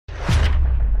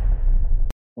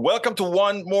Welcome to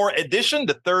one more edition,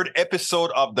 the third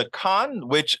episode of The Con,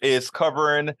 which is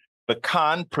covering The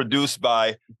Con, produced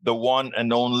by the one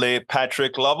and only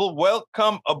Patrick Lovell.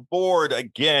 Welcome aboard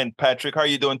again, Patrick. How are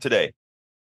you doing today?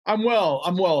 I'm well.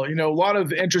 You know, a lot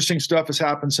of interesting stuff has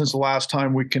happened since the last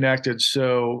time we connected.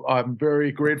 So I'm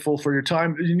very grateful for your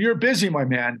time. And you're busy, my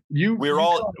man. No.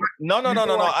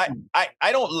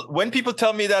 I don't. When people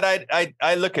tell me that,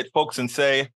 I look at folks and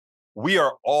say, we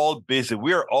are all busy.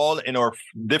 We are all in our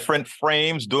different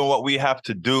frames doing what we have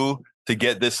to do to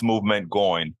get this movement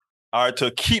going, or to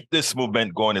keep this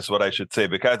movement going is what I should say,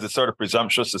 because it's sort of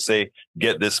presumptuous to say,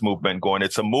 get this movement going.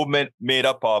 It's a movement made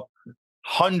up of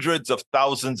hundreds of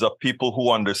thousands of people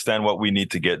who understand what we need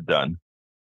to get done.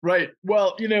 Right.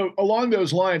 Well, you know, along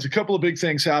those lines, a couple of big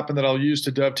things happened that I'll use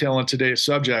to dovetail on today's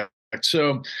subject.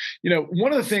 So, you know,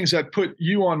 one of the things that put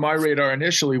you on my radar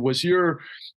initially was your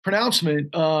pronouncement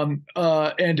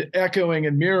and echoing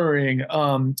and mirroring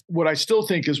what I still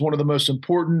think is one of the most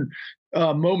important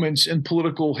moments in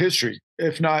political history,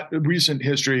 if not recent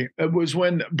history. It was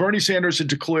when Bernie Sanders had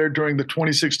declared during the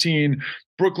 2016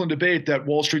 Brooklyn debate that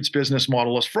Wall Street's business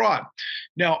model is fraud.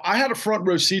 Now, I had a front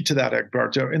row seat to that,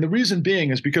 Egberto, and the reason being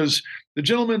is because the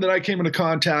gentleman that I came into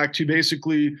contact who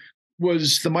basically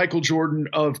was the Michael Jordan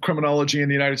of criminology in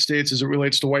the United States as it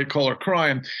relates to white-collar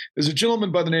crime is a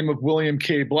gentleman by the name of William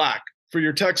K. Black. For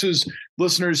your Texas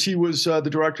listeners, he was the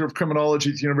director of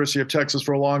criminology at the University of Texas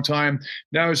for a long time.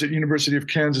 Now he's at University of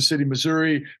Kansas City,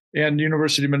 Missouri, and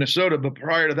University of Minnesota. But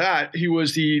prior to that, he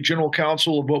was the general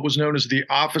counsel of what was known as the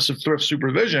Office of Thrift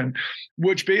Supervision,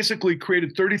 which basically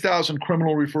created 30,000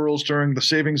 criminal referrals during the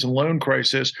savings and loan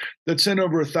crisis that sent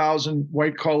over 1,000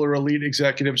 white-collar elite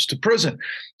executives to prison.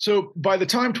 So by the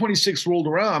time 26 rolled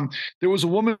around, there was a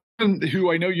woman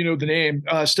who I know you know the name,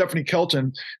 Stephanie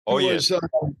Kelton, who is,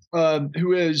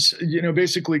 you know,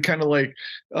 basically kind of like,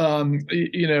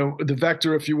 you know, the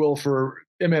vector, if you will, for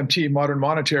MMT, modern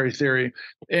monetary theory.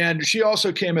 And she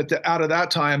also came out of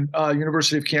that time,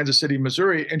 University of Kansas City,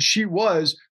 Missouri, and she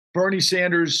was Bernie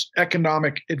Sanders'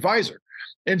 economic advisor.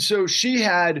 And so she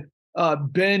had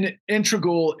been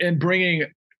integral in bringing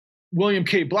William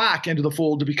K. Black into the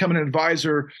fold to become an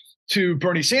advisor to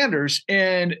Bernie Sanders,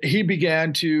 and he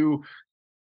began to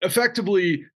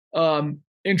effectively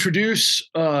introduce,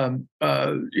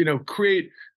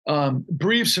 create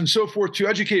briefs and so forth to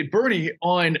educate Bernie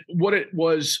on what it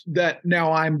was that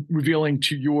now I'm revealing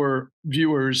to your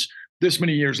viewers this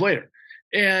many years later.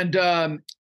 And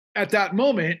at that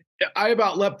moment, I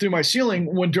about leapt through my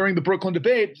ceiling when during the Brooklyn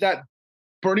debate that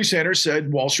Bernie Sanders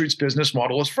said Wall Street's business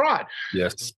model is fraud.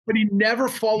 Yes. But he never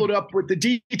followed up with the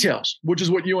details, which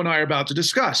is what you and I are about to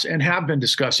discuss and have been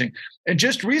discussing. And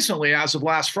just recently, as of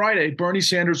last Friday, Bernie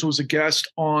Sanders was a guest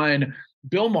on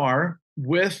Bill Maher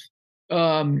with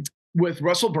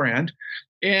Russell Brand.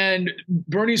 And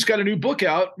Bernie's got a new book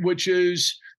out, which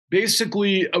is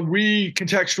basically a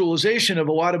recontextualization of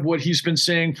a lot of what he's been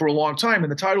saying for a long time.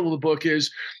 And the title of the book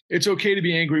is It's Okay to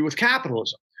Be Angry with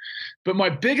Capitalism. But my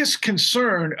biggest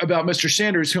concern about Mr.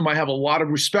 Sanders, whom I have a lot of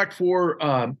respect for,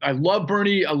 I love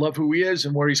Bernie, I love who he is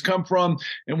and where he's come from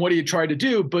and what he had tried to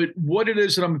do. But what it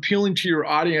is that I'm appealing to your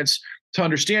audience to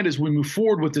understand as we move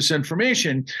forward with this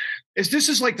information is this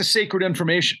is like the sacred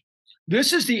information.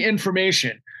 This is the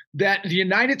information that the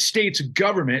United States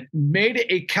government made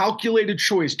a calculated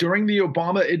choice during the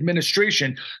Obama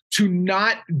administration to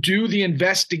not do the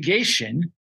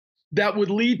investigation that would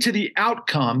lead to the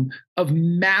outcome of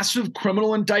massive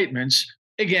criminal indictments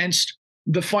against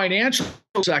the financial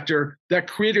sector that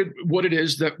created what it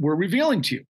is that we're revealing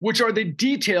to you, which are the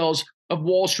details of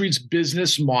Wall Street's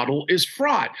business model is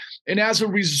fraud. And as a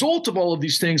result of all of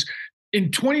these things,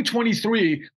 in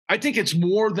 2023, I think it's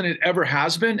more than it ever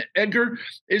has been, Edgar,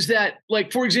 is that,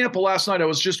 like, for example, last night I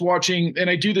was just watching, and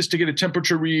I do this to get a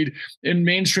temperature read in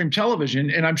mainstream television,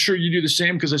 and I'm sure you do the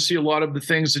same because I see a lot of the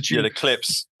things that you the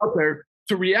clips out there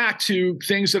to react to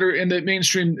things that are in the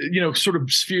mainstream, you know, sort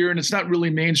of sphere. And it's not really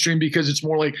mainstream because it's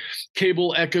more like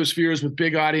cable echo spheres with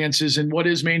big audiences. And what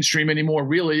is mainstream anymore,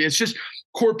 really? It's just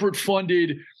corporate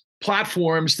funded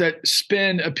platforms that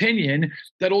spin opinion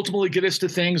that ultimately get us to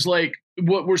things like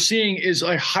what we're seeing is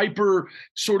a hyper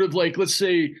sort of like, let's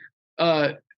say,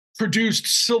 produced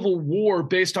civil war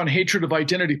based on hatred of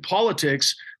identity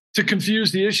politics to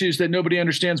confuse the issues that nobody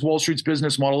understands Wall Street's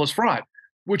business model is fraud,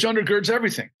 which undergirds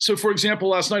everything. So, for example,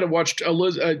 last night I watched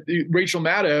Rachel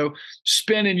Maddow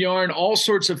spin and yarn all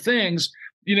sorts of things,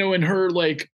 you know, in her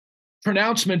like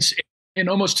pronouncements in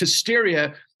almost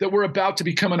hysteria that we're about to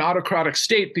become an autocratic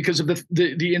state because of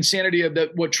the insanity of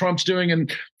what Trump's doing and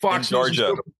Fox in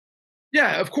Georgia.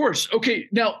 Yeah, of course. Okay,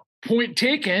 now point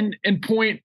taken and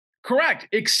point Correct.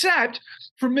 Except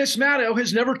for Miss Maddow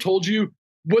has never told you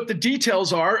what the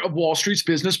details are of Wall Street's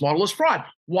business model is fraud.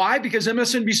 Why? Because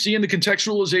MSNBC and the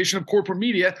contextualization of corporate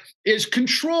media is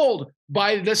controlled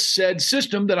by the said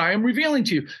system that I am revealing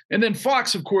to you. And then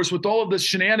Fox, of course, with all of this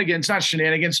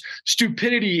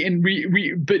stupidity, and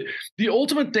but the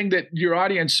ultimate thing that your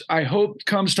audience, I hope,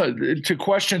 comes to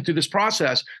question through this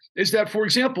process is that, for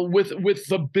example, with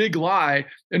the big lie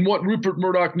and what Rupert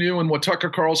Murdoch knew and what Tucker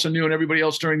Carlson knew and everybody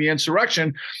else during the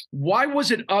insurrection, why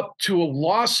was it up to a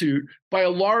lawsuit by a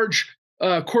large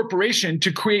corporation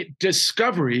to create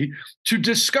Discovery to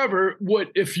discover what,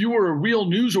 if you were a real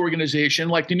news organization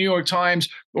like the New York Times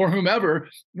or whomever,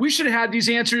 we should have had these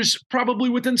answers probably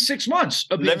within 6 months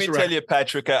of the Let me tell you,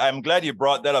 Patrick, I'm glad you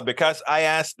brought that up because I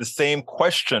asked the same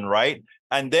question, right?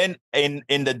 And then in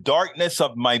the darkness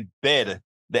of my bed,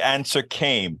 the answer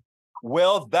came.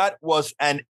 Well, that was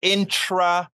an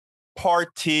intra-party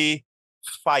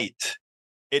fight.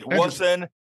 It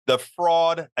wasn't the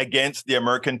fraud against the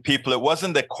American people. It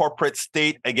wasn't the corporate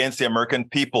state against the American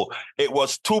people. It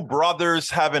was two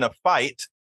brothers having a fight.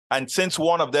 And since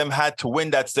one of them had to win,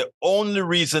 that's the only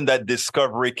reason that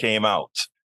Discovery came out.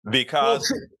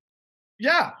 Because...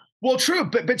 Well, true.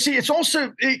 But see,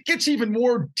 it gets even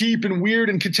more deep and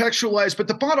weird and contextualized. But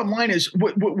the bottom line is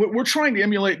what we're trying to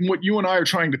emulate and what you and I are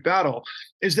trying to battle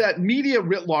is that media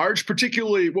writ large,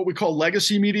 particularly what we call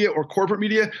legacy media or corporate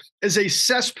media, is a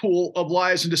cesspool of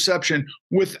lies and deception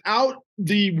without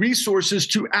the resources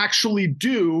to actually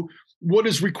do what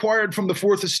is required from the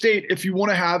Fourth Estate if you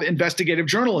want to have investigative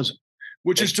journalism,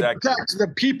 which is to protect the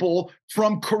people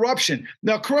from corruption.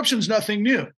 Now, corruption's nothing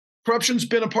new. Corruption's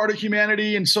been a part of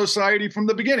humanity and society from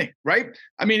the beginning, right?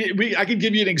 I mean, I can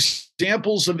give you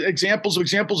examples of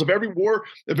every war,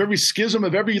 of every schism,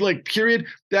 of every period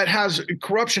that has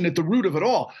corruption at the root of it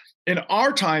all. In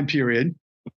our time period,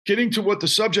 getting to what the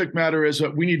subject matter is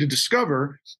that we need to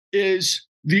discover is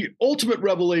the ultimate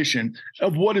revelation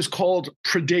of what is called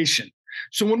predation.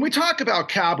 So when we talk about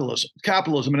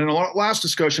capitalism, and in our last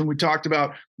discussion, we talked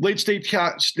about late stage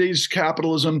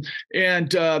capitalism,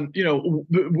 and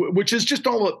which is just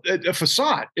all a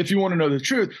facade, if you want to know the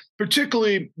truth.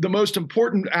 Particularly, the most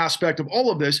important aspect of all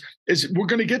of this is we're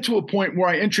going to get to a point where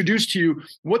I introduce to you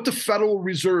what the Federal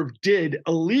Reserve did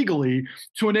illegally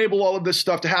to enable all of this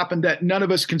stuff to happen that none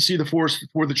of us can see the forest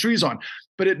for the trees on.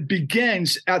 But it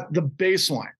begins at the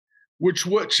baseline, which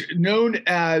known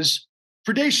as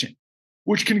predation,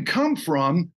 which can come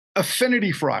from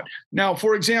affinity fraud. Now,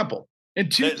 for example, in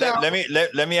 2000,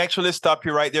 let me actually stop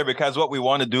you right there, because what we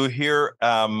want to do here,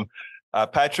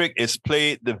 Patrick, is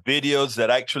play the videos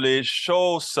that actually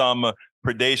show some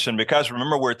predation. Because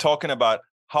remember, we're talking about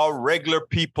how regular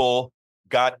people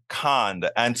got conned,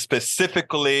 and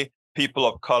specifically people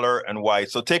of color and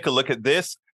white. So take a look at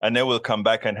this, and then we'll come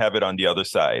back and have it on the other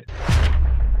side.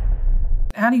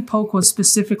 Addie Polk was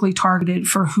specifically targeted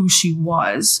for who she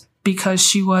was, because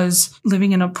she was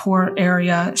living in a poor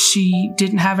area. She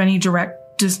didn't have any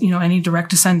direct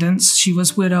descendants. She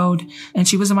was widowed, and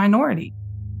she was a minority.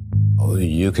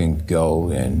 You can go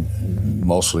in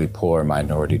mostly poor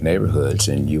minority neighborhoods,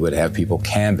 and you would have people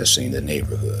canvassing the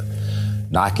neighborhood,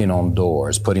 knocking on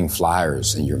doors, putting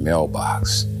flyers in your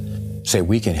mailbox. Say,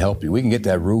 we can help you. We can get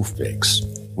that roof fixed.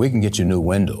 We can get you new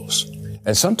windows.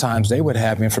 And sometimes they would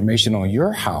have information on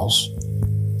your house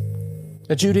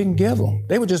that you didn't give them.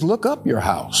 They would just look up your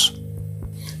house.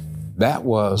 That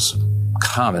was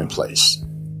commonplace.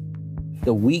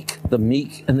 The weak, the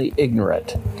meek, and the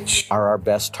ignorant are our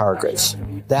best targets.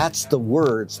 That's the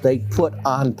words they put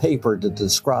on paper to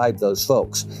describe those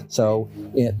folks. So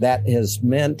that has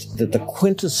meant that the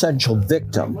quintessential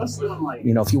victim,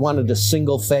 if you wanted a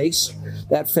single face,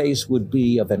 that face would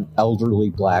be of an elderly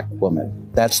black woman.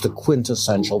 That's the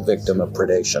quintessential victim of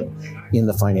predation in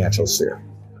the financial sphere.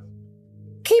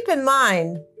 Keep in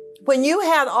mind, when you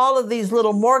had all of these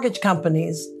little mortgage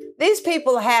companies, these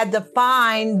people had to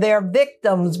find their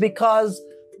victims because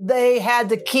they had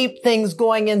to keep things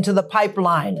going into the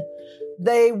pipeline.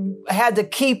 They had to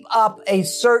keep up a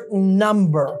certain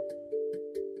number.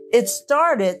 It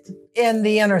started in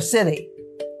the inner city,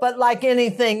 but like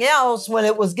anything else, when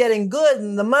it was getting good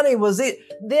and the money was it,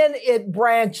 then it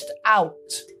branched out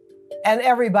and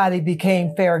everybody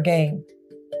became fair game.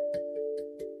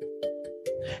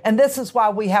 And this is why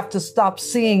we have to stop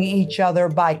seeing each other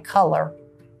by color.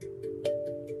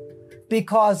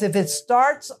 Because if it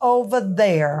starts over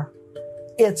there,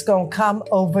 it's going to come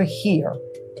over here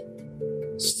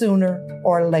sooner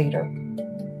or later.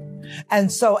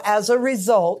 And so as a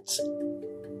result,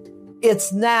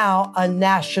 it's now a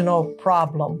national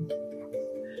problem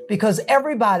because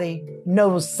everybody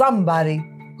knows somebody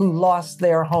who lost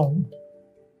their home.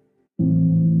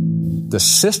 The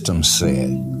system said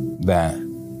that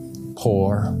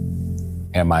poor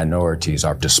and minorities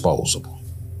are disposable.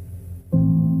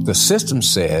 The system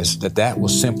says that that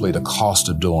was simply the cost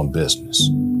of doing business.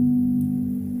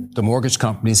 The mortgage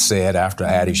company said after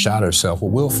Addie shot herself,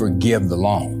 well, we'll forgive the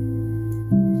loan.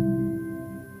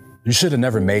 You should have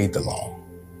never made the loan.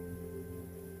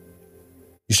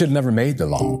 You should have never made the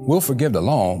loan. We'll forgive the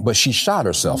loan, but she shot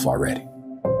herself already.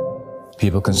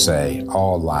 People can say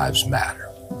all lives matter.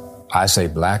 I say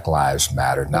Black lives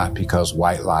matter, not because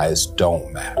white lives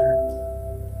don't matter,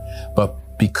 but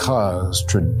because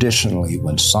traditionally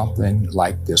when something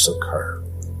like this occurs,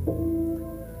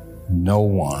 no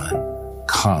one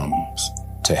comes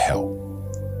to help.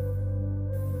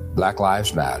 Black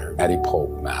lives matter. Addie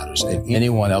Pope matters. And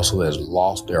anyone else who has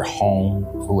lost their home,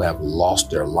 who have lost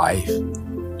their life,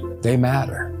 they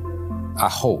matter. I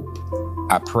hope,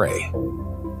 I pray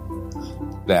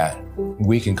that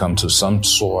we can come to some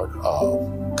sort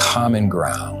of common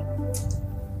ground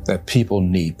that people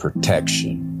need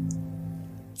protection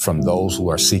from those who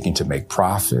are seeking to make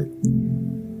profit.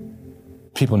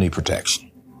 People need protection.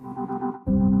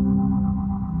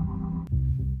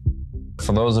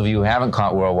 For those of you who haven't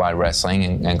caught Worldwide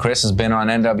Wrestling, and Chris has been on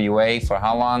NWA for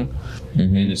how long? Mm-hmm.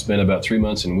 And it's been about 3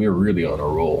 months, and we're really on a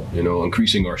roll. You know,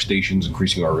 increasing our stations,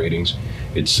 increasing our ratings.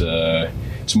 It's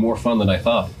more fun than I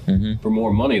thought, for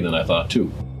more money than I thought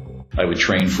too. I would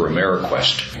train for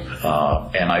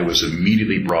AmeriQuest, and I was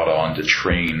immediately brought on to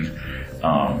train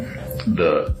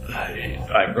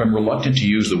I'm reluctant to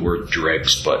use the word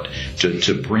dregs, but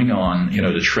to bring on,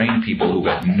 to train people who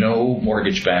got no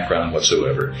mortgage background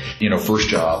whatsoever. First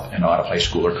job and out of high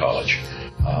school or college.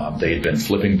 They had been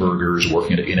flipping burgers,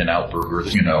 working at In-N-Out Burger.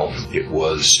 It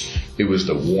was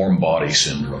the warm body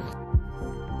syndrome.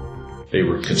 They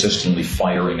were consistently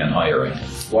firing and hiring.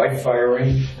 Why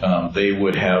firing? They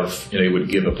would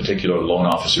give a particular loan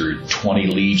officer 20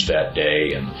 leads that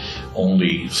day, and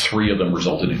only 3 of them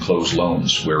resulted in closed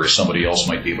loans, whereas somebody else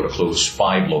might be able to close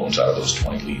 5 loans out of those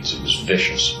 20 leads. It was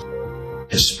vicious.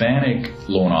 Hispanic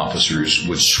loan officers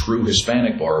would screw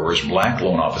Hispanic borrowers. Black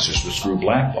loan officers would screw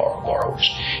black borrowers.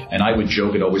 And I would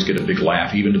joke and always get a big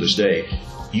laugh, even to this day.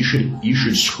 You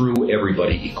should screw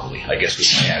everybody equally, I guess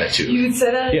was my attitude. You would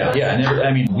say that?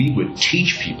 Yeah. We would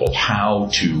teach people how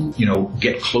to,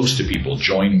 get close to people,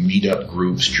 join meetup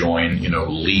groups, join,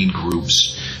 lead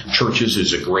groups. Churches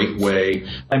is a great way.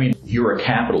 You're a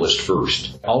capitalist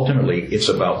first. Ultimately, it's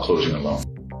about closing a loan.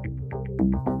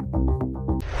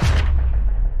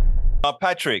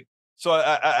 Patrick, so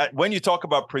when you talk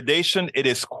about predation, it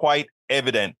is quite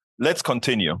evident. Let's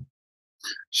continue.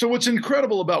 So what's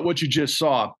incredible about what you just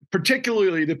saw,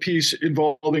 particularly the piece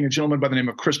involving a gentleman by the name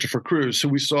of Christopher Cruz, who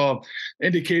we saw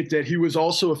indicate that he was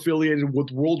also affiliated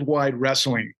with Worldwide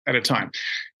Wrestling at a time.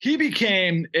 He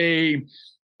became a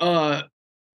kind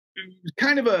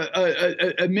of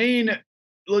a main,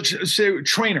 let's say,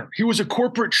 trainer. He was a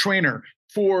corporate trainer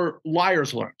for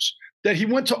liars loans. That he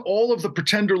went to all of the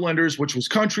pretender lenders, which was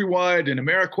Countrywide and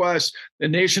AmeriQuest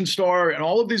and Nation Star and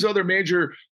all of these other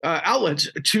major outlets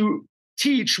to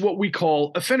teach what we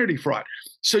call affinity fraud.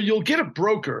 So you'll get a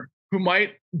broker who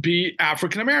might be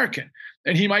African-American,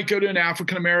 and he might go to an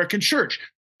African-American church,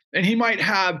 and he might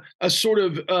have a sort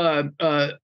of,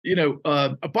 a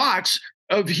box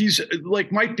of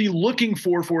might be looking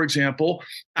for example,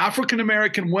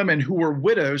 African-American women who were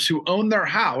widows who own their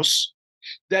house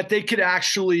that they could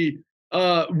actually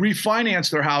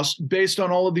refinance their house based on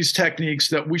all of these techniques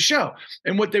that we show.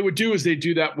 And what they would do is they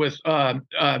do that with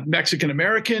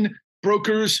Mexican-American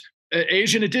brokers,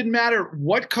 Asian. It didn't matter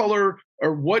what color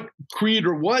or what creed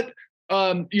or what,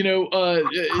 creed,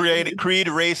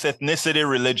 race, ethnicity,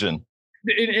 religion.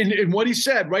 And what he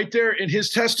said right there in his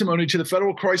testimony to the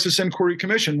Federal Crisis Inquiry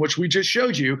Commission, which we just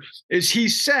showed you, is he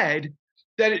said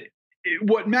that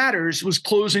what matters was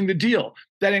closing the deal.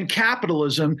 That in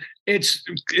capitalism, it's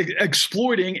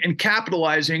exploiting and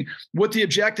capitalizing what the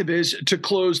objective is to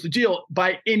close the deal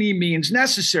by any means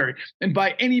necessary. And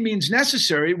by any means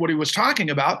necessary, what he was talking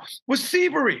about was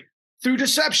thievery through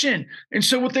deception. And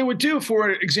so what they would do, for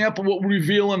example, what we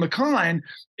reveal in the con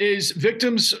is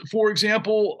victims, for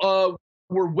example,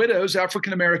 were widows,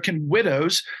 African-American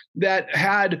widows that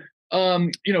had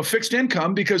fixed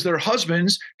income because their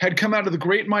husbands had come out of the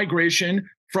Great Migration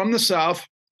from the South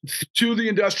to the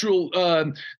industrial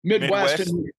Midwest.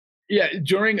 And,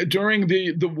 during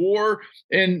the war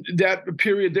and that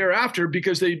period thereafter,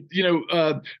 because they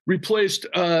replaced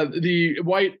the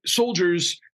white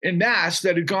soldiers en masse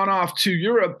that had gone off to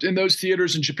Europe in those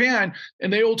theaters in Japan,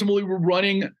 and they ultimately were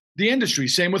running the industry.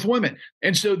 Same with women.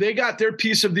 And so they got their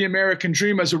piece of the American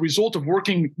dream as a result of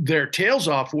working their tails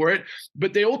off for it,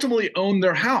 but they ultimately owned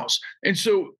their house. And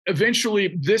so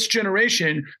eventually this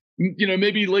generation,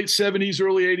 maybe late 70s,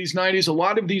 early 80s, 90s, a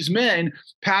lot of these men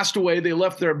passed away. They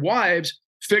left their wives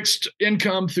fixed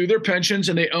income through their pensions,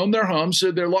 and they owned their homes,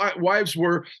 so their wives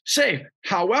were safe.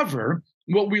 However,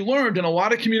 what we learned in a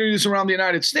lot of communities around the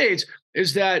United States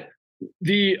is that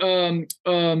the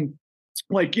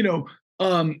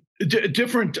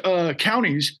different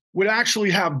counties would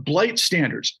actually have blight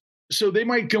standards. So they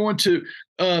might go into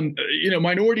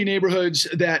minority neighborhoods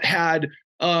that had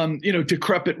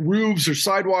decrepit roofs or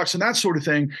sidewalks and that sort of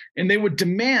thing, and they would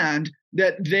demand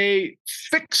that they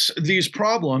fix these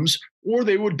problems or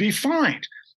they would be fined.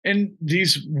 And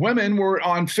these women were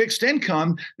on fixed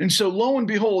income. And so lo and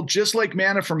behold, just like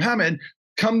manna from heaven,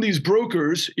 come these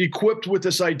brokers equipped with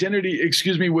this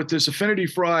with this affinity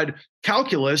fraud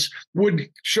calculus, would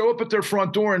show up at their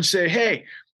front door and say, hey,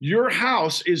 your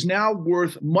house is now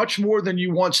worth much more than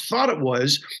you once thought it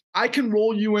was. I can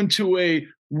roll you into a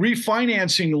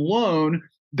refinancing loan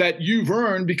that you've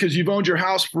earned because you've owned your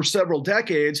house for several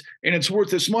decades and it's worth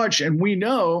this much. And we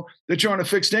know that you're on a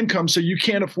fixed income, so you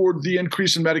can't afford the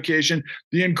increase in medication,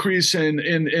 the increase in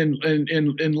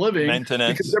living,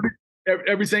 maintenance, because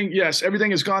everything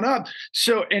has gone up.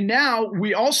 So, and now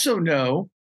we also know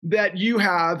that you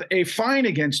have a fine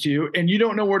against you and you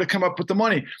don't know where to come up with the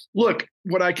money. Look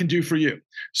what I can do for you.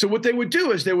 So what they would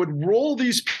do is they would roll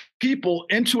these people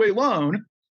into a loan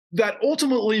that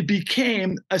ultimately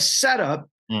became a setup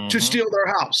to steal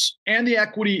their house and the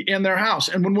equity in their house.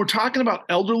 And when we're talking about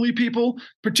elderly people,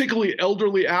 particularly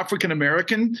elderly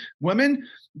African-American women,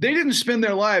 they didn't spend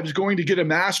their lives going to get a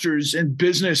master's in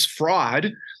business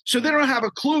fraud. So they don't have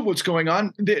a clue what's going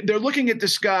on. They're looking at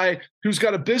this guy who's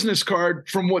got a business card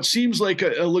from what seems like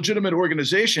a legitimate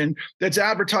organization that's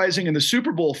advertising in the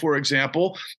Super Bowl, for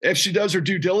example, if she does her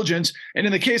due diligence. And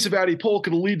in the case of Addie Polk,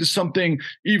 it'll lead to something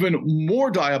even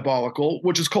more diabolical,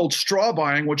 which is called straw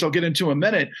buying, which I'll get into in a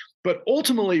minute. But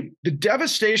ultimately, the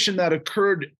devastation that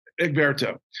occurred,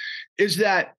 Egberto, is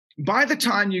that by the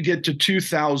time you get to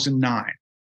 2009,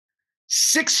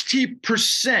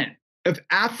 60% of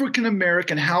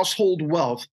African-American household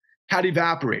wealth had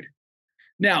evaporated.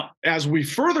 Now, as we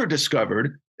further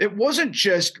discovered, it wasn't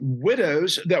just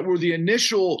widows that were the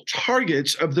initial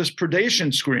targets of this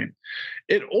predation screen.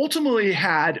 It ultimately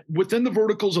had, within the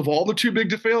verticals of all the too big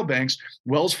to fail banks,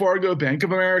 Wells Fargo, Bank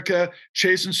of America,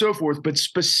 Chase, and so forth, but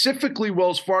specifically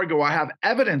Wells Fargo, I have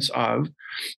evidence of,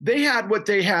 they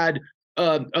had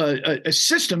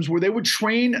systems where they would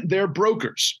train their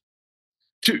brokers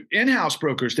to in-house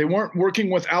brokers. They weren't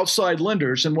working with outside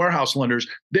lenders and warehouse lenders.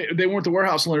 They weren't the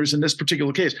warehouse lenders in this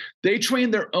particular case. They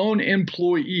trained their own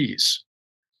employees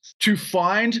to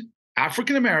find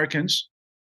African Americans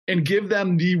and give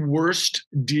them the worst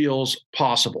deals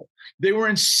possible. They were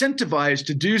incentivized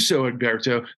to do so,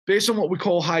 Egberto, based on what we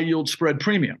call high yield spread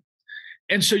premium.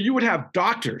 And so you would have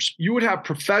doctors, you would have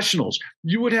professionals,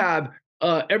 you would have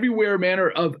everywhere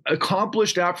manner of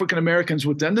accomplished African Americans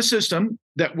within the system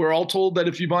that we're all told that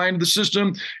if you buy into the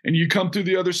system and you come through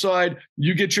the other side,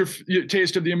 you get your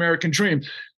taste of the American dream.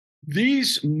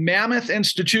 These mammoth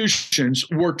institutions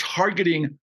were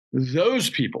targeting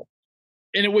those people.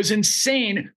 And it was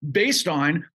insane based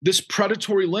on this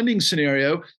predatory lending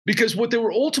scenario, because what they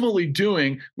were ultimately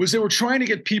doing was they were trying to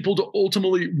get people to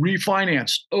ultimately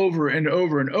refinance over and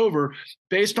over and over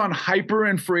based on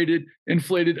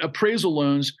inflated appraisal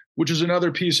loans, which is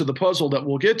another piece of the puzzle that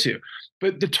we'll get to.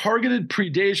 But the targeted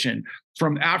predation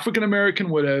from African-American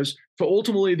widows to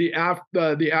ultimately the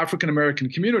African-American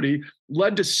community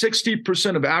led to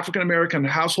 60% of African-American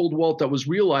household wealth that was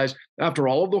realized after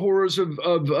all of the horrors of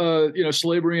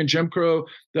slavery and Jim Crow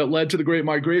that led to the Great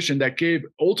Migration, that gave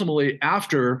ultimately,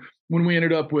 after when we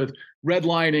ended up with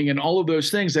redlining and all of those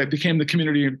things that became the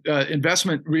Community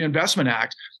Reinvestment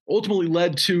Act, ultimately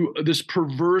led to this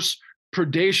perverse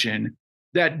predation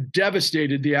that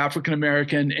devastated the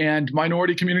African-American and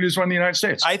minority communities around the United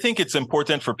States. I think it's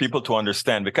important for people to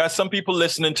understand, because some people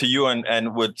listening to you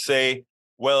and would say,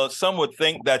 well, some would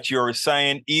think that you're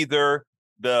saying either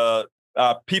the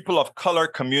people of color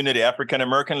community,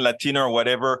 African-American, Latino, or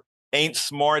whatever, ain't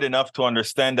smart enough to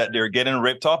understand that they're getting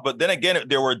ripped off. But then again,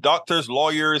 there were doctors,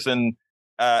 lawyers, and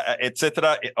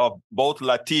etc., of both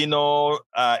Latino,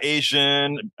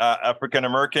 Asian,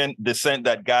 African-American descent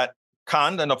that got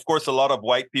conned, and of course, a lot of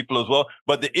white people as well.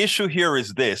 But the issue here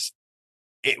is this.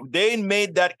 They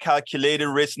made that calculated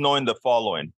risk knowing the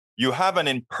following. You have an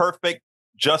imperfect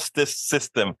justice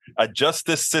system, a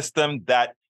justice system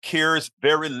that cares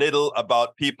very little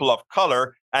about people of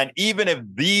color. And even if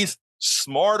these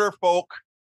smarter folk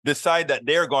decide that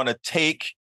they're going to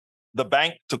take the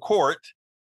bank to court,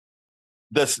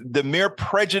 the mere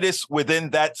prejudice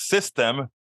within that system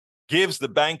gives the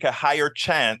bank a higher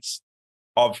chance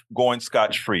of going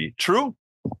scotch-free. True?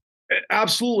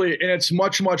 Absolutely. And it's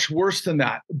much, much worse than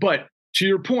that. But to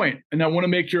your point, and I want to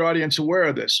make your audience aware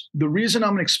of this, the reason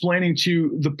I'm explaining to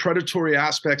you the predatory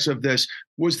aspects of this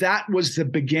was that was the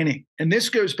beginning. And this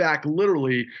goes back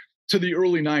literally to the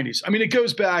early 90s. I mean, it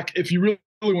goes back, if you really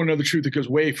want to know the truth, it goes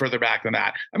way further back than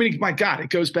that. I mean, my God, it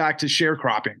goes back to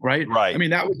sharecropping, right? Right. I mean,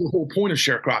 that was the whole point of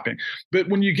sharecropping. But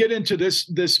when you get into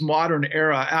this modern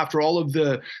era, after all of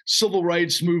the civil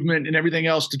rights movement and everything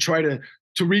else to try to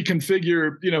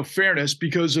reconfigure, fairness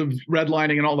because of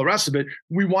redlining and all the rest of it,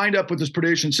 we wind up with this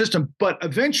predation system. But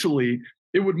eventually,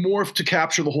 it would morph to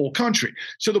capture the whole country.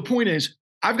 So the point is,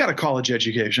 I've got a college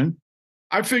education.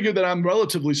 I figured that I'm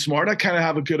relatively smart. I kind of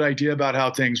have a good idea about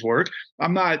how things work.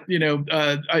 I'm not,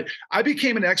 I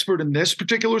became an expert in this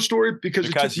particular story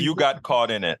because you got caught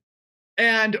in it.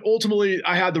 And ultimately,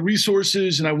 I had the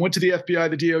resources, and I went to the FBI,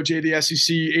 the DOJ, the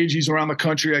SEC, AGs around the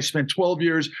country. I spent 12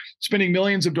 years spending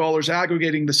millions of dollars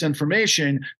aggregating this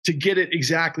information to get it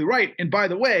exactly right. And by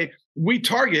the way, we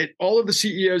target all of the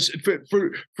CEOs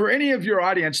for any of your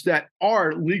audience that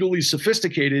are legally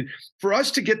sophisticated, for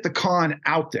us to get the con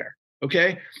out there.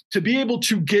 Okay, to be able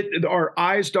to get our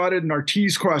I's dotted and our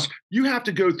T's crossed, you have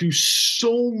to go through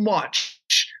so much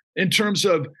in terms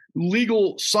of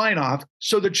legal sign off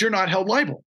so that you're not held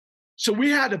liable. So we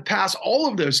had to pass all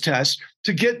of those tests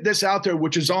to get this out there,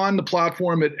 which is on the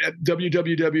platform at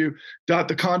www.thecon.tv,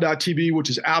 which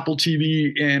is Apple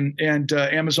TV and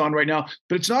Amazon right now.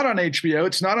 But it's not on HBO.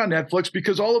 It's not on Netflix,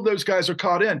 because all of those guys are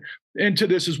caught into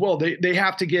this as well. They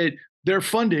have to get their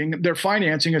funding, their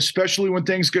financing, especially when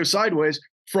things go sideways,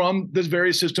 from this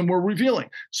very system we're revealing.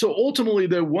 So ultimately,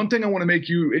 the one thing I want to make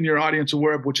you and your audience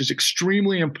aware of, which is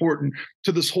extremely important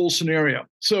to this whole scenario.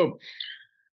 So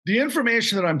the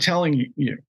information that I'm telling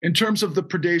you in terms of the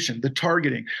predation, the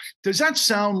targeting, does that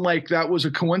sound like that was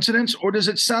a coincidence, or does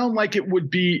it sound like it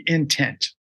would be intent?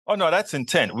 Oh, no, that's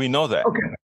intent. We know that.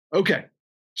 Okay.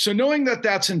 So knowing that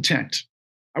that's intent,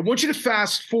 I want you to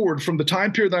fast forward from the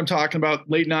time period that I'm talking about,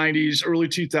 late 90s, early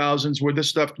 2000s, where this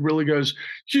stuff really goes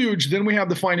huge. Then we have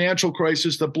the financial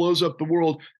crisis that blows up the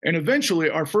world. And eventually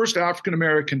our first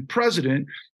African-American president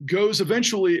goes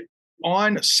eventually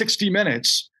on 60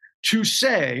 Minutes to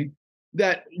say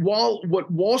that while what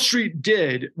Wall Street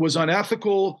did was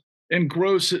unethical and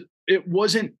gross, it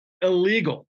wasn't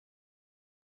illegal.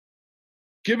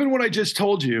 Given what I just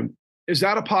told you, is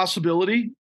that a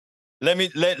possibility? Let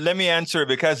me answer,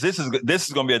 because this is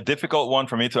going to be a difficult one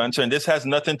for me to answer, and this has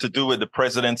nothing to do with the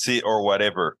presidency or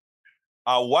whatever.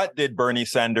 What did Bernie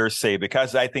Sanders say?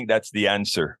 Because I think that's the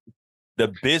answer.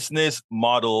 The business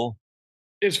model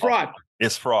is fraud.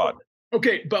 Is fraud.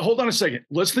 Okay, but hold on a second.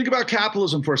 Let's think about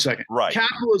capitalism for a second. Right.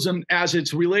 Capitalism, as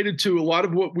it's related to a lot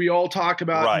of what we all talk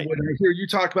about, right, and what I hear you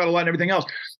talk about a lot and everything else,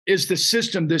 is the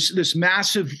system, this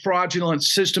massive fraudulent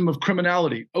system of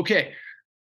criminality. Okay.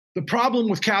 The problem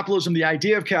with capitalism, the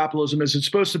idea of capitalism, is it's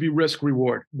supposed to be risk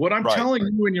reward. What I'm telling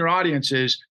you and your audience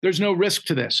is there's no risk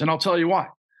to this. And I'll tell you why.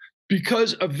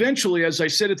 Because eventually, as I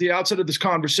said at the outset of this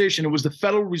conversation, it was the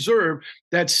Federal Reserve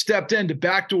that stepped in to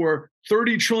backdoor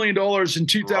 $30 trillion in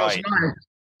 2009 to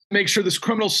make sure this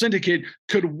criminal syndicate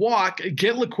could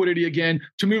get liquidity again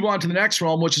to move on to the next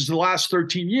realm, which is the last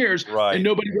 13 years, and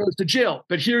nobody goes to jail.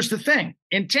 But here's the thing,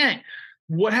 intent.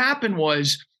 What happened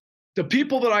was the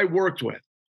people that I worked with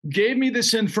gave me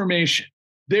this information.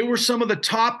 They were some of the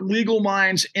top legal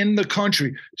minds in the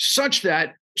country, such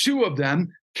that two of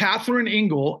them, Catherine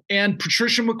Engel and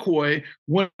Patricia McCoy,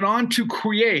 went on to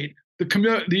create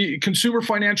the Consumer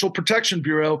Financial Protection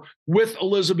Bureau with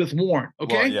Elizabeth Warren.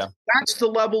 Okay. Well, that's the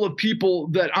level of people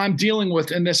that I'm dealing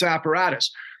with in this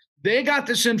apparatus. They got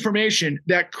this information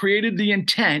that created the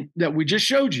intent that we just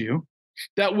showed you,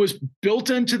 that was built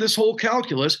into this whole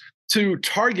calculus to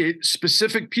target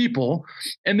specific people.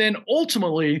 And then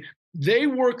ultimately, they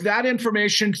work that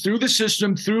information through the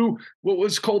system, through what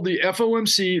was called the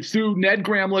FOMC, through Ned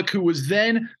Gramlich, who was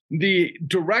then the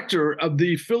director of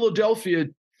the Philadelphia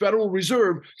Federal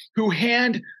Reserve, who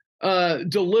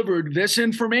delivered this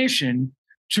information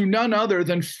to none other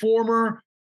than former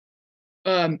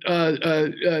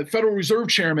Federal Reserve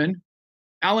Chairman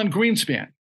Alan Greenspan.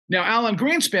 Now, Alan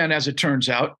Greenspan, as it turns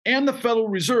out, and the Federal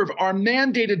Reserve are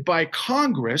mandated by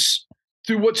Congress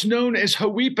through what's known as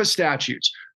HOEPA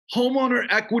statutes, Homeowner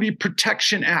Equity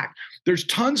Protection Act. There's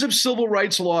tons of civil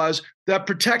rights laws that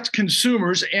protect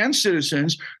consumers and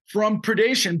citizens from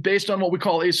predation based on what we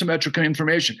call asymmetric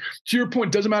information. To your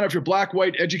point, doesn't matter if you're black,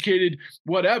 white, educated,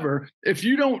 whatever. If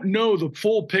you don't know the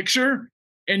full picture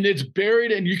and it's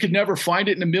buried and you could never find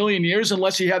it in a million years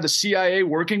unless you have the CIA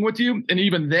working with you, and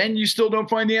even then you still don't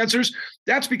find the answers,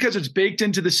 that's because it's baked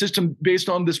into the system based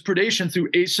on this predation through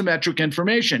asymmetric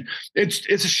information. It's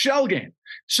a shell game.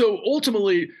 So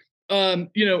ultimately,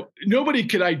 nobody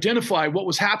could identify what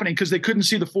was happening because they couldn't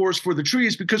see the forest for the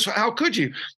trees, because how could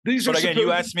you? But again,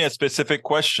 you asked me a specific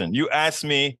question. You asked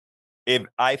me if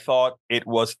I thought it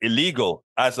was illegal.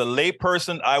 As a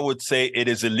layperson, I would say it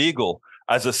is illegal.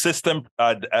 As a system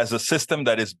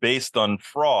that is based on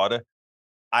fraud,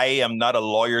 I am not a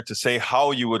lawyer to say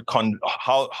how you would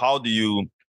how do you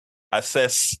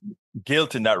assess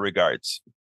guilt in that regards.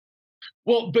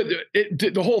 Well, but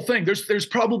the whole thing, there's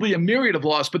probably a myriad of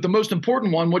laws, but the most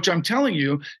important one, which I'm telling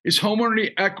you, is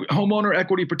Homeowner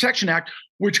Equity Protection Act,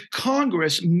 which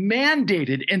Congress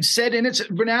mandated and said in its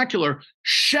vernacular,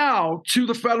 shall to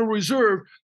the Federal Reserve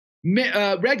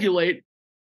regulate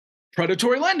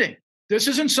predatory lending. This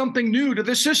isn't something new to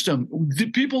the system.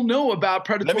 People know about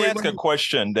predatory lending. Let me ask a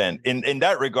question then. In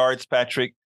that regards,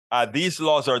 Patrick, these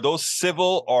laws, are those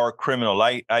civil or criminal?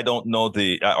 I don't know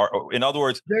in other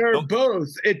words, they're both.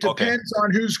 It depends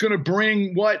on who's going to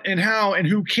bring what and how and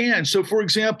who can. So, for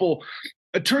example,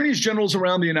 attorneys generals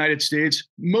around the United States,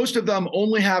 most of them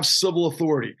only have civil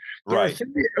authority. There are 3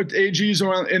 AGs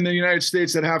around in the United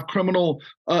States that have criminal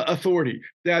authority.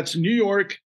 That's New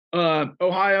York,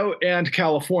 Ohio, and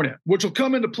California, which will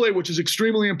come into play, which is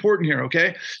extremely important here.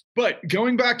 Okay. But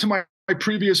going back to my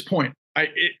previous point,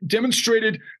 it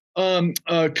demonstrated in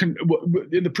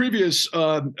the previous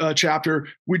chapter,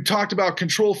 we talked about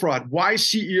control fraud, why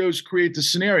CEOs create the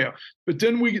scenario. But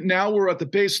then we're at the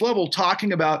base level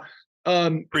talking about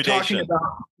predation,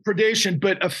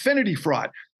 but affinity fraud,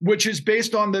 which is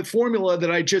based on the formula that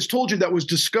I just told you that was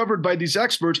discovered by these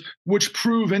experts, which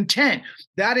prove intent.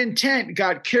 That intent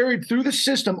got carried through the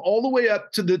system all the way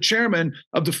up to the chairman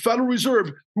of the Federal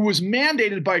Reserve, who was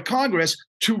mandated by Congress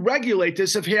to regulate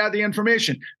this if he had the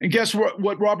information. And guess what,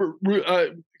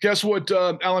 Alan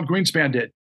Greenspan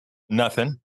did?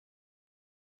 Nothing.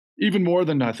 Even more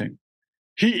than nothing.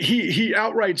 He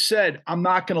outright said, I'm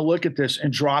not going to look at this,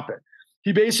 and drop it.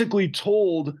 He basically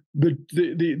told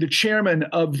the chairman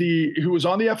of who was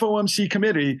on the FOMC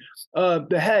committee,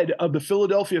 the head of the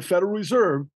Philadelphia Federal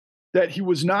Reserve, that he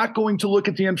was not going to look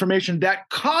at the information that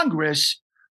Congress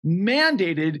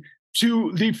mandated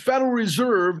to the Federal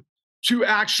Reserve to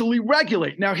actually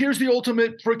regulate. Now, here's the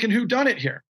ultimate freaking whodunit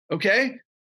here. Okay.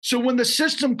 So when the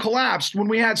system collapsed, when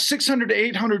we had $600 to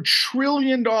 $800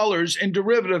 trillion in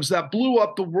derivatives that blew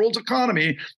up the world's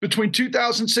economy between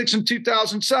 2006 and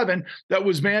 2007, that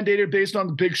was mandated based on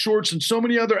the big shorts and so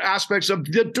many other aspects of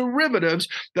the derivatives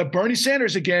that Bernie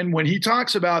Sanders, again, when he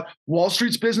talks about Wall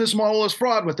Street's business model as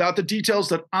fraud without the details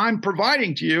that I'm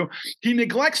providing to you, he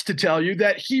neglects to tell you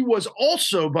that he was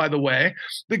also, by the way,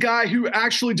 the guy who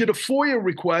actually did a FOIA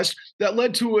request that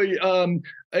led to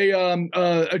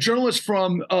a journalist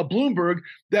from Bloomberg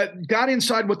that got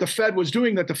inside what the Fed was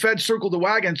doing, that the Fed circled the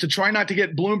wagons to try not to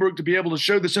get Bloomberg to be able to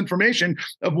show this information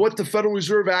of what the Federal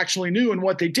Reserve actually knew and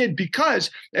what they did. Because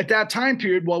at that time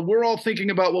period, while we're all thinking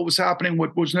about what was happening,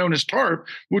 what was known as TARP,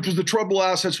 which was the Troubled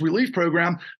Assets Relief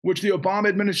Program, which the Obama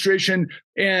administration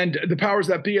and the powers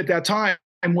that be at that time,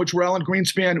 which were Alan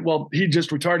Greenspan, well, he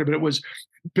just retired, but it was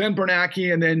Ben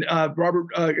Bernanke and then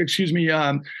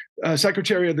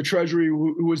Secretary of the Treasury,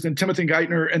 who was then Timothy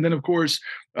Geithner, and then of course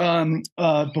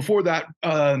before that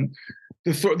the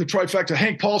trifecta,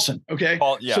 Hank Paulson. Okay,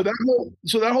 so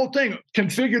that whole thing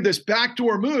configured this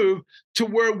backdoor move to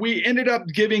where we ended up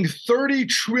giving $30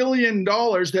 trillion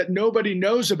that nobody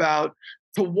knows about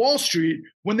to Wall Street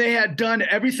when they had done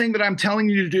everything that I'm telling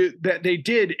you to do, that they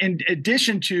did, in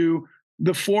addition to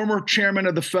the former chairman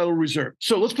of the Federal Reserve.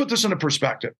 So let's put this into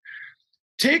perspective.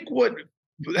 Take what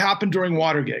happened during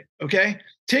Watergate, okay?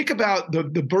 Take about the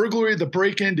burglary, the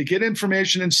break-in to get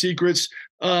information and secrets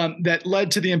that led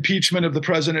to the impeachment of the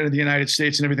president of the United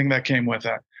States and everything that came with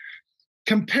that.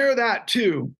 Compare that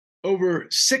to over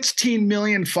 16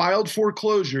 million filed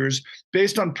foreclosures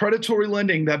based on predatory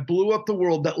lending that blew up the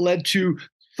world, that led to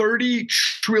 $30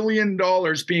 trillion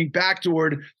being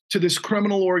backdoored to this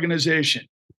criminal organization.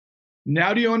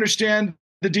 Now, do you understand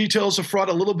the details of fraud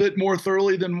a little bit more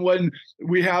thoroughly than when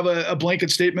we have a blanket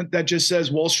statement that just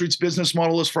says Wall Street's business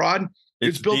model is fraud?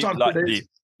 It's built on predation.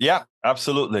 Yeah,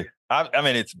 absolutely. I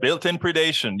mean, it's built-in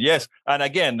predation. Yes. And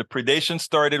again, the predation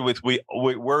started with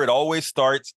where it always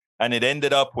starts, and it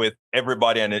ended up with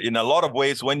everybody. And in a lot of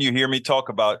ways, when you hear me talk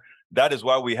about That is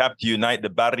why we have to unite the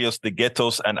barrios, the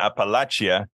ghettos, and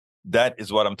Appalachia. That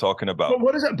is what I'm talking about.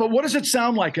 But what does it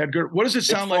sound like, Edgar? What does it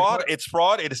sound like? It's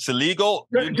fraud. It's illegal.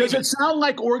 Does it sound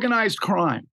like organized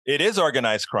crime? It is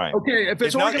organized crime. Okay, if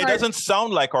it's organized, it doesn't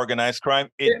sound like organized crime.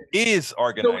 It is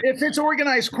organized. So if it's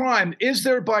organized crime, is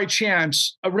there by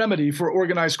chance a remedy for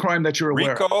organized crime that you're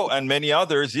aware of? RICO and many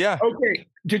others, yeah. Okay.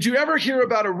 Did you ever hear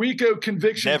about a RICO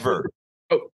conviction? Never.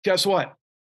 Guess what?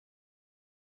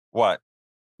 What?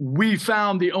 We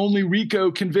found the only RICO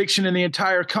conviction in the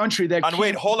entire country that. And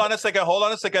wait, hold on a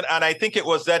second. And I think it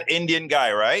was that Indian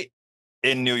guy, right?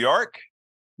 In New York?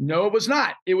 No, it was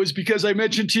not. It was because I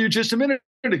mentioned to you just a minute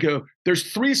ago,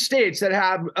 there's 3 states that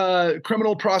have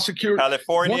criminal prosecutors.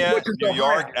 California, New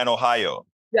York, and Ohio.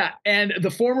 Yeah, and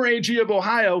the former AG of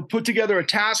Ohio put together a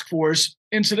task force,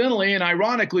 incidentally and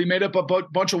ironically, made up a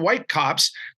bunch of white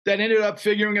cops that ended up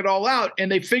figuring it all out,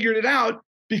 and they figured it out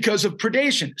because of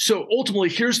predation. So ultimately,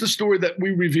 here's the story that we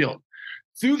revealed.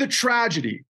 Through the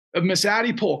tragedy of Miss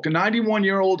Addie Polk, a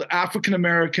 91-year-old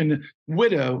African-American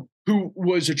widow who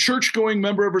was a church-going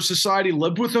member of her society,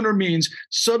 lived within her means,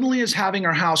 suddenly is having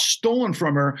her house stolen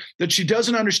from her, that she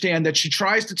doesn't understand, that she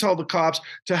tries to tell the cops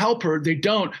to help her. They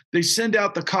don't. They send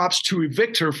out the cops to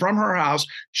evict her from her house.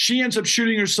 She ends up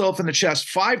shooting herself in the chest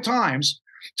 5 times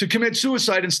to commit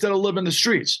suicide instead of live in the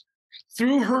streets.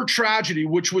 Through her tragedy,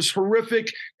 which was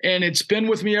horrific, and it's been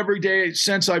with me every day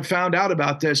since I found out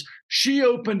about this, she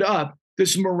opened up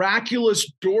this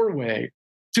miraculous doorway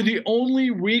to the only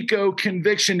RICO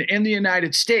conviction in the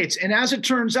United States. And as it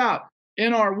turns out,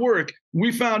 in our work,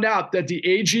 we found out that the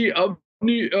AG of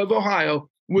Ohio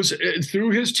was,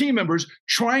 through his team members,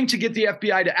 trying to get the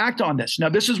FBI to act on this. Now,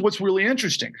 this is what's really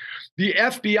interesting. The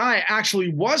FBI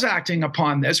actually was acting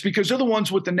upon this because they're the ones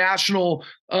with the national,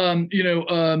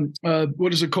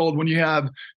 what is it called when you have,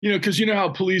 because you know how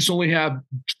police only have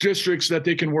districts that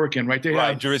they can work in, right? They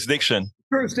have jurisdiction.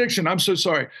 I'm so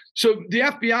sorry. So the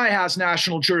FBI has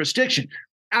national jurisdiction.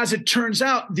 As it turns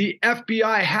out, the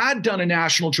FBI had done a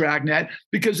national dragnet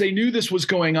because they knew this was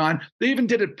going on. They even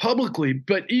did it publicly.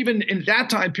 But even in that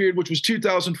time period, which was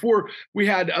 2004, we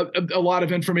had a lot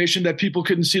of information that people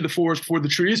couldn't see the forest for the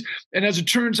trees. And as it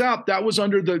turns out, that was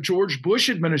under the George Bush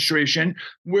administration,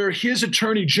 where his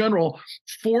attorney general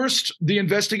forced the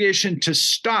investigation to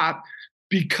stop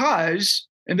because,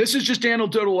 and this is just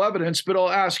anecdotal evidence, but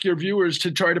I'll ask your viewers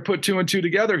to try to put 2 and 2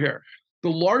 together here. The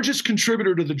largest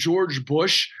contributor to the George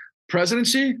Bush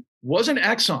presidency wasn't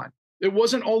Exxon. It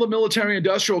wasn't all the military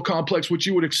industrial complex, which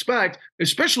you would expect,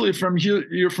 especially from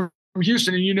you're from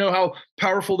Houston, and you know how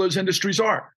powerful those industries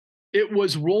are. It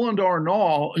was Roland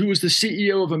Arnault, who was the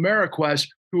CEO of AmeriQuest,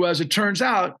 who, as it turns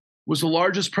out, was the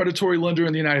largest predatory lender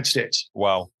in the United States.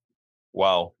 Wow.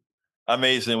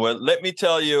 Amazing. Well, let me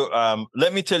tell you,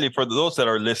 for those that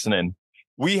are listening,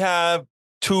 we have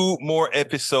 2 more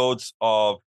episodes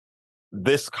of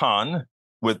this con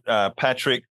with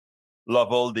Patrick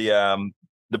Lovell, the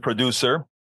producer.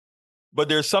 But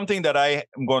there's something that I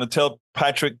am going to tell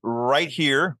Patrick right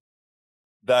here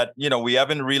that, we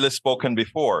haven't really spoken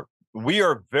before. We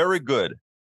are very good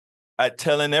at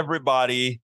telling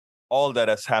everybody all that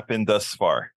has happened thus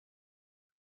far.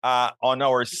 On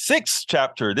our 6th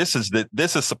chapter, this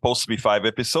is supposed to be 5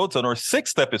 episodes. On our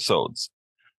 6th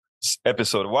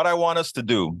episode, what I want us to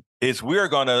do is we are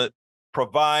going to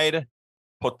provide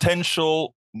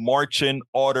potential marching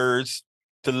orders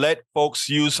to let folks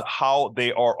use how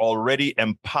they are already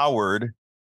empowered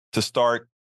to start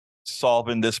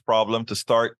solving this problem, to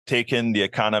start taking the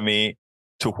economy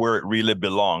to where it really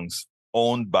belongs,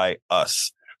 owned by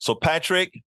us. So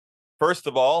Patrick, first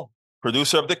of all,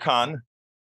 producer of the con,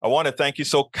 I want to thank you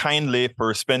so kindly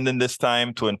for spending this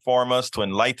time to inform us, to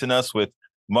enlighten us with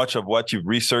much of what you've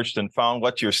researched and found,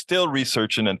 what you're still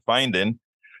researching and finding.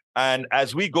 And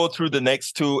as we go through the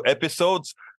next 2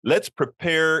 episodes, let's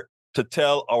prepare to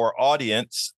tell our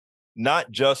audience not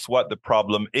just what the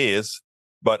problem is,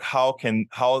 but how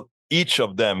each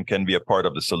of them can be a part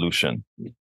of the solution.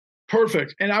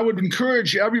 Perfect. And I would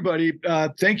encourage everybody,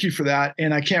 thank you for that.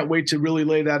 And I can't wait to really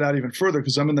lay that out even further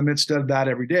because I'm in the midst of that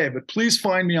every day. But please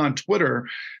find me on Twitter.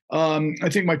 I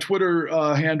think my Twitter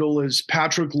handle is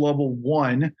Patrick Lovell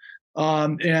 1.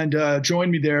 And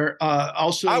join me there.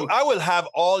 Also, I will have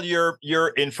all your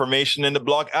information in the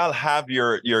blog. I'll have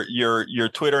your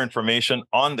Twitter information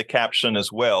on the caption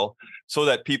as well, so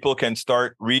that people can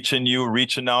start reaching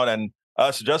out, and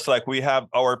us, just like we have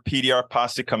our PDR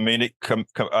Posse community.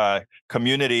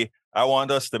 I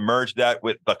want us to merge that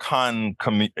with the con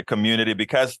community,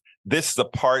 because this is a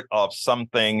part of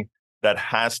something that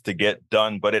has to get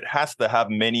done, but it has to have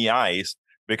many eyes,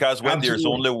 because when there's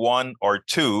only 1 or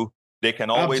 2, They can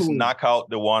always Absolutely. knock out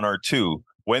the one or two.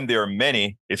 When there are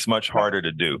many, it's much harder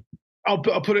to do. I'll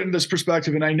put it in this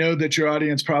perspective, and I know that your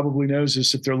audience probably knows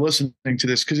this if they're listening to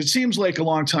this, because it seems like a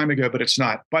long time ago, but it's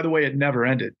not. By the way, it never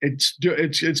ended. It's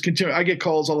continuing. I get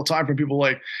calls all the time from people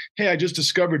like, "Hey, I just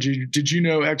discovered you. Did you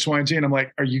know X, Y, and Z?" And I'm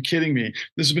like, "Are you kidding me?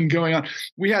 This has been going on."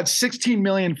 We had 16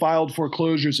 million filed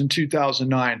foreclosures in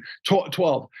 2009,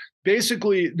 12.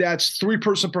 Basically, that's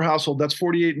 3-person per household. That's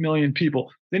 48 million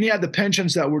people. Then you had the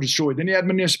pensions that were destroyed. Then you had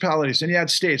municipalities. Then you had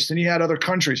states. Then you had other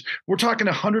countries. We're talking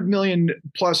 100 million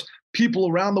plus people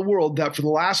around the world that for the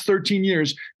last 13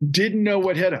 years didn't know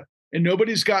what hit them. And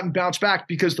nobody's gotten bounced back,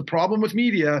 because the problem with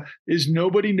media is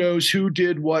nobody knows who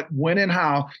did what, when, and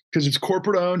how, because it's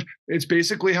corporate owned. It's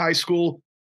basically high school.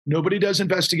 Nobody does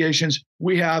investigations.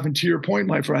 We have. And to your point,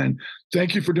 my friend,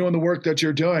 thank you for doing the work that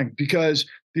you're doing, because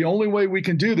the only way we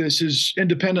can do this is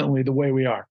independently the way we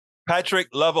are. Patrick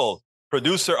Lovell,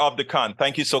 producer of The Con,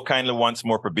 thank you so kindly once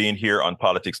more for being here on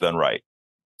Politics Done Right.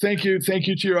 Thank you. Thank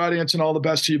you to your audience, and all the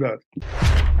best to you both.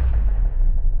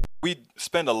 We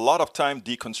spend a lot of time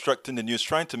deconstructing the news,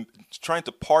 trying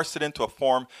to parse it into a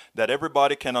form that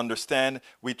everybody can understand.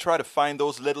 We try to find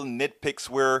those little nitpicks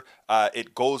where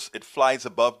it flies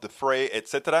above the fray,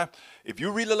 etc. If you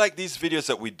really like these videos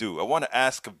that we do, I want to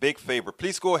ask a big favor.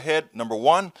 Please go ahead. Number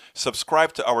 1,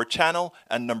 subscribe to our channel.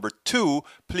 And number 2,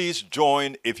 please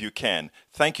join if you can.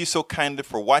 Thank you so kindly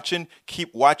for watching.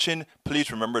 Keep watching. Please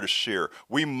remember to share.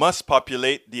 We must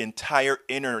populate the entire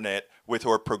internet with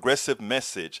our progressive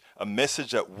message, a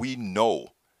message that we know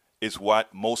is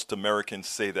what most Americans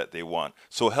say that they want.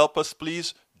 So help us,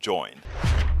 please join.